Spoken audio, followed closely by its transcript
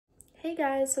Hey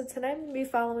guys, so tonight I'm going to be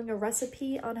following a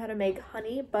recipe on how to make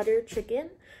honey butter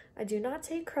chicken. I do not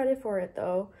take credit for it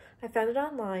though. I found it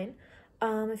online.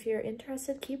 If you're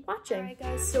interested, keep watching. Alright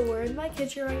guys, so we're in my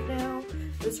kitchen right now.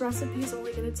 This recipe is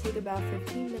only going to take about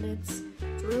 15 minutes.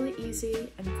 It's really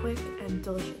easy and quick and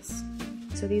delicious.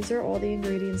 So these are all the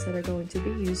ingredients that are going to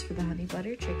be used for the honey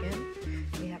butter chicken.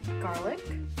 We have garlic,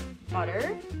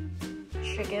 butter,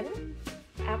 chicken,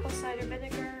 apple cider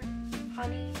vinegar,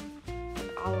 honey, and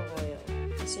olive oil.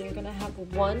 So you're gonna have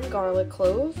one garlic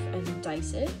clove and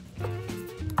dice it.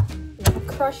 You're gonna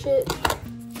crush it,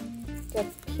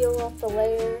 peel off the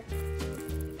layer.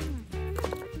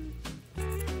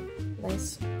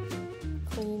 Nice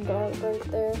clean garlic right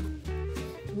there.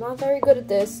 I'm not very good at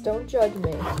this, don't judge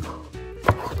me.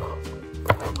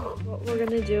 What we're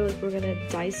gonna do is we're gonna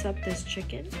dice up this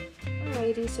chicken.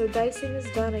 Alrighty, so dicing is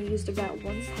done. I used about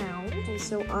 1 pound. Okay,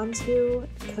 so onto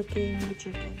cooking the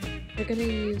chicken. We're gonna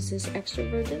use this extra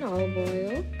virgin olive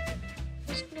oil. I'm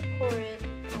just gonna pour in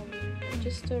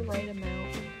just the right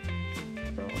amount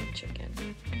for all the chicken.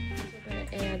 We're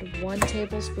gonna add 1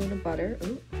 tablespoon of butter.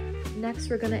 Ooh. Next,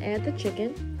 we're gonna add the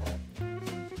chicken.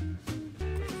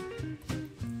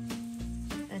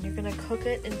 And you're gonna cook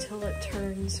it until it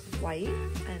turns white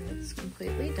and it's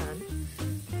completely done.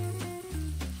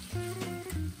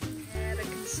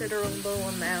 Considerable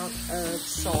amount of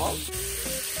salt.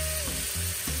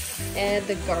 Add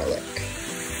the garlic.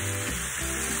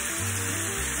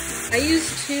 I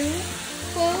use 2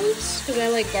 cloves because I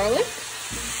like garlic.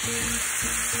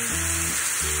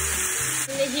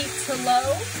 Bring the heat to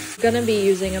low. I'm gonna be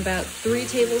using about 3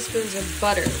 tablespoons of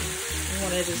butter. I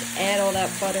want to just add all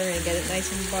that butter and get it nice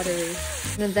and buttery.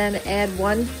 And then add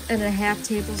 1.5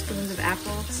 tablespoons of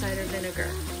apple cider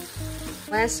vinegar.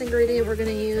 Last ingredient we're going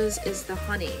to use is the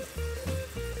honey.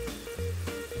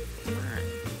 Come on.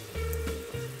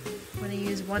 I'm going to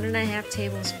use 1.5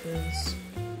 tablespoons.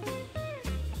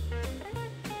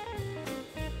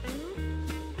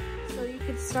 So you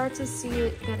can start to see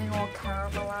it getting all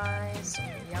caramelized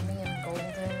and yummy and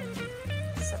golden.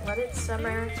 So let it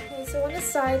simmer. Okay, so on a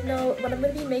side note, what I'm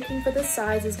going to be making for the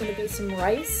sides is going to be some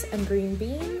rice and green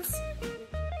beans.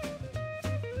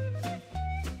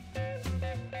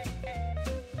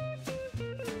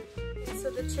 So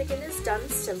the chicken is done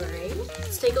simmering.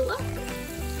 Let's take a look.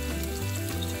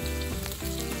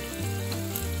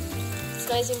 It's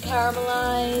nice and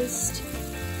caramelized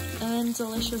and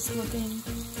delicious looking.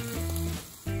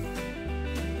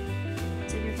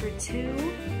 Dinner for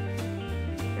 2,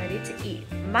 ready to eat.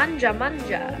 Manja,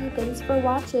 manja. Thanks for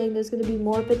watching. There's going to be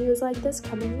more videos like this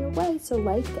coming your way, so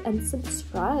like and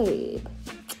subscribe.